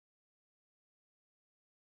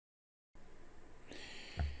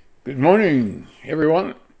Good morning,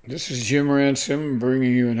 everyone. This is Jim Ransom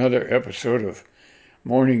bringing you another episode of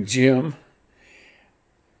Morning Jim,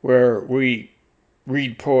 where we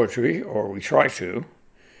read poetry, or we try to.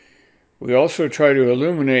 We also try to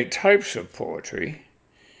illuminate types of poetry,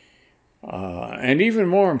 and even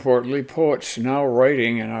more importantly, poets now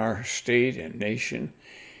writing in our state and nation,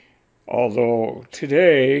 although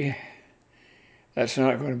today that's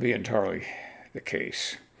not going to be entirely the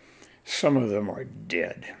case. Some of them are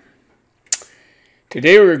dead.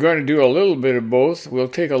 Today we're going to do a little bit of both. We'll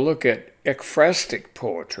take a look at ekphrastic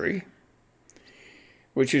poetry,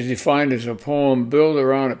 which is defined as a poem built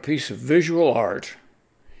around a piece of visual art,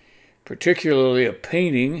 particularly a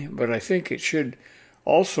painting, but I think it should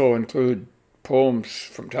also include poems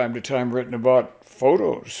from time to time written about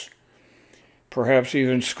photos, perhaps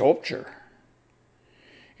even sculpture.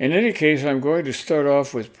 In any case, I'm going to start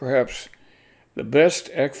off with perhaps the best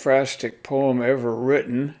ekphrastic poem ever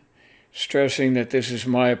written, stressing that this is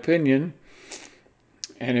my opinion,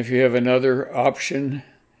 and if you have another option,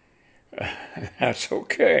 that's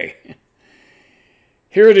okay.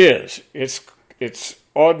 Here it is. It's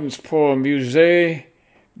Auden's poem Musée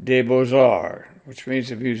des Beaux-Arts, which means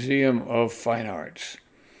the Museum of Fine Arts.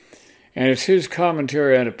 And it's his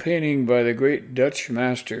commentary on a painting by the great Dutch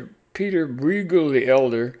master Peter Bruegel the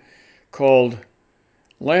Elder called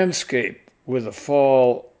Landscape with the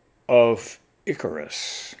Fall of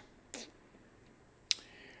Icarus.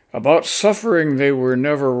 About suffering they were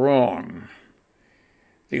never wrong,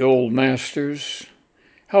 the old masters.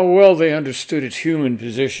 How well they understood its human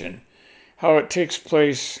position, how it takes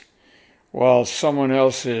place while someone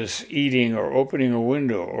else is eating or opening a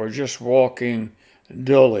window or just walking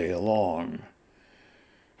dully along.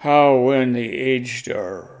 How when the aged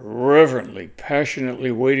are reverently,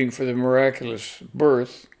 passionately waiting for the miraculous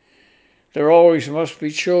birth, there always must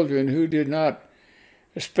be children who did not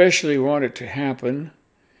especially want it to happen,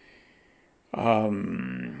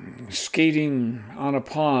 skating on a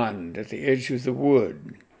pond at the edge of the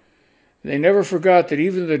wood. They never forgot that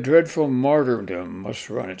even the dreadful martyrdom must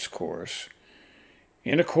run its course.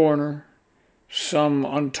 In a corner, some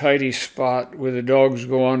untidy spot where the dogs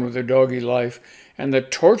go on with their doggy life, and the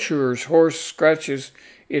torturer's horse scratches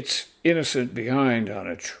its innocent behind on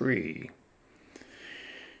a tree.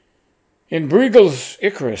 In Bruegel's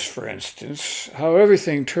Icarus, for instance, how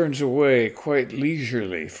everything turns away quite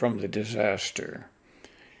leisurely from the disaster.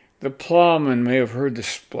 The ploughman may have heard the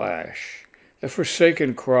splash, the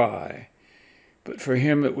forsaken cry, but for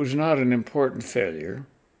him it was not an important failure.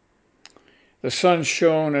 The sun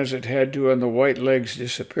shone as it had to on the white legs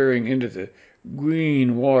disappearing into the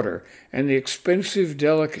green water, and the expensive,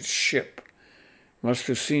 delicate ship must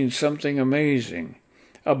have seen something amazing.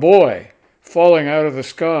 A boy falling out of the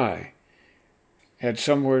sky had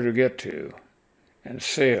somewhere to get to, and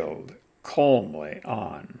sailed calmly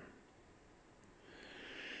on.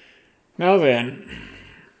 Now then,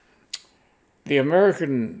 the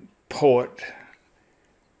American poet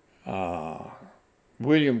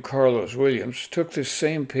William Carlos Williams took this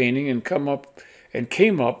same painting and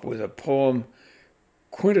came up with a poem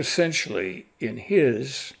quintessentially in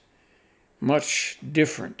his much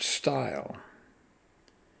different style.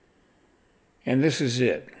 And this is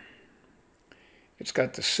it. It's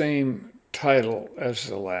got the same title as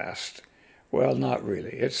the last. Well, not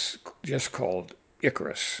really. It's just called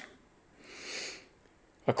Icarus.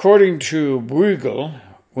 According to Bruegel,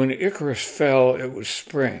 when Icarus fell, it was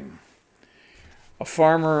spring. A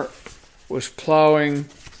farmer was plowing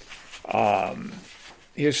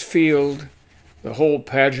his field. The whole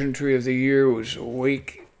pageantry of the year was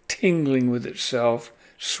awake, tingling with itself,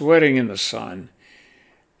 sweating in the sun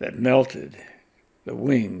that melted the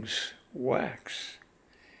wings' wax.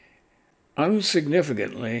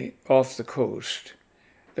 Insignificantly off the coast,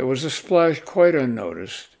 there was a splash quite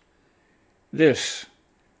unnoticed. This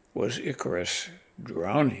was Icarus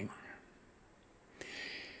drowning.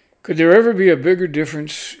 Could there ever be a bigger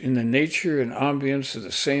difference in the nature and ambience of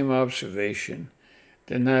the same observation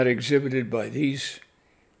than that exhibited by these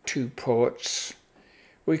two poets?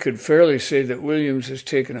 We could fairly say that Williams has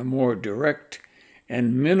taken a more direct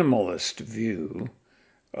and minimalist view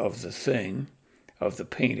of the thing, of the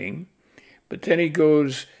painting, but then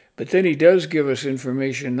he does give us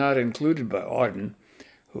information not included by Auden,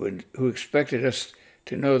 who expected us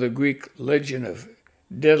to know the Greek legend of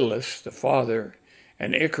Daedalus, the father,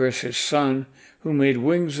 and Icarus, his son, who made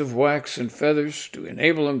wings of wax and feathers to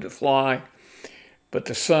enable him to fly. But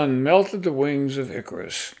the son melted the wings of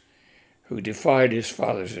Icarus, who defied his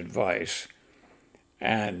father's advice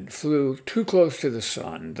and flew too close to the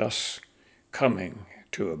sun, thus coming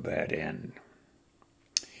to a bad end.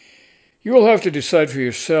 You will have to decide for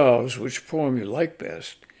yourselves which poem you like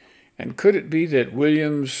best, and could it be that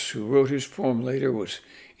Williams, who wrote his poem later, was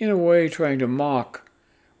in a way trying to mock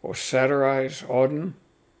or satirize Auden?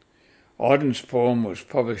 Auden's poem was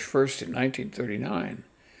published first in 1939.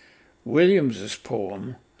 Williams's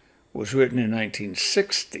poem was written in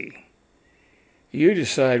 1960. You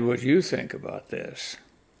decide what you think about this.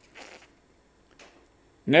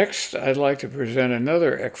 Next, I'd like to present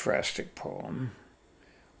another ekphrastic poem,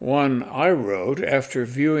 one I wrote after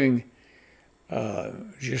viewing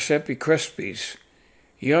Giuseppe Crespi's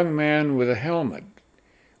Young Man with a Helmet,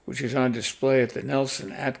 which is on display at the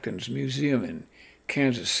Nelson Atkins Museum in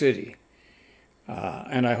Kansas City.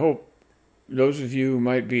 And I hope those of you who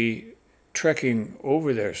might be trekking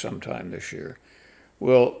over there sometime this year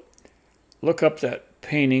will look up that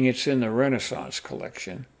painting. It's in the Renaissance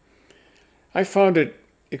collection. I found it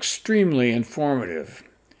extremely informative.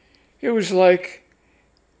 It was like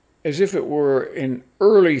as if it were an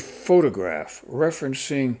early photograph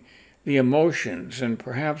referencing the emotions and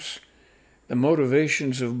perhaps the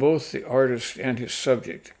motivations of both the artist and his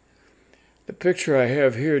subject. The picture I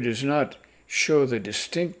have here does not show the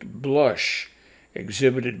distinct blush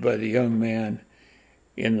exhibited by the young man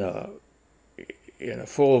in a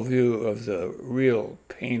full view of the real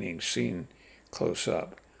painting seen close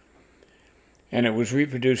up. And it was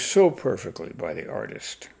reproduced so perfectly by the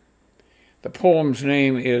artist. The poem's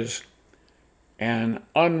name is An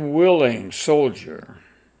Unwilling Soldier.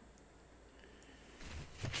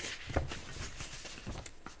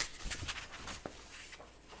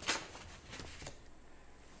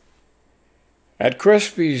 At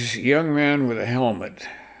Crespi's Young Man with a Helmet,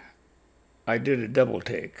 I did a double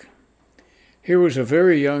take. Here was a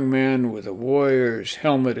very young man with a warrior's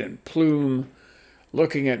helmet and plume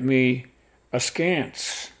looking at me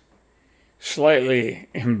askance, slightly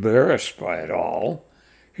embarrassed by it all,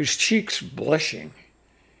 his cheeks blushing,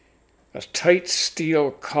 a tight steel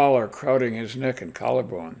collar crowding his neck and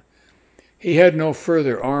collarbone. He had no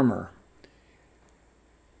further armor.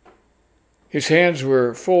 His hands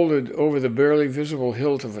were folded over the barely visible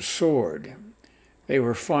hilt of a sword. They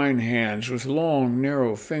were fine hands with long,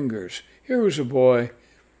 narrow fingers. Here was a boy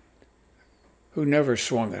who never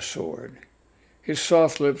swung a sword. His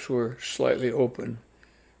soft lips were slightly open,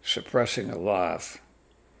 suppressing a laugh.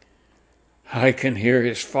 I can hear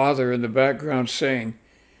his father in the background saying,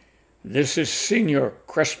 "This is Signor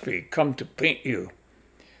Crespi, come to paint you.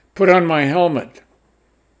 Put on my helmet.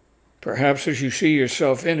 Perhaps as you see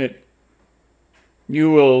yourself in it, you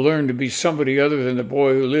will learn to be somebody other than the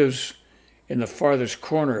boy who lives in the farthest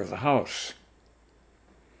corner of the house."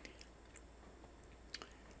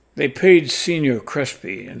 They paid Signor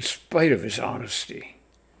Crespi in spite of his honesty,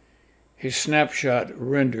 his snapshot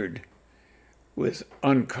rendered with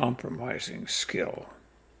uncompromising skill.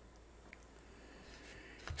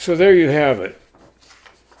 So there you have it.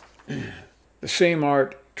 The same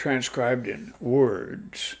art transcribed in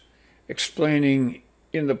words, explaining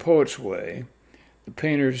in the poet's way the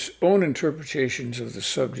painter's own interpretations of the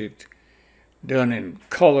subject done in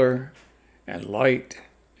color and light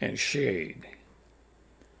and shade.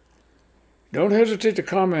 Don't hesitate to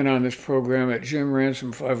comment on this program at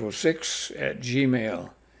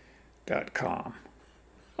jimransom506@gmail.com.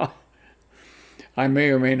 I may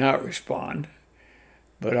or may not respond,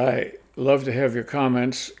 but I love to have your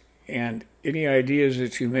comments and any ideas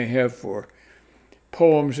that you may have for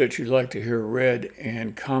poems that you'd like to hear read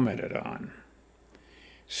and commented on.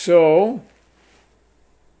 So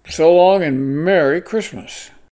long and Merry Christmas.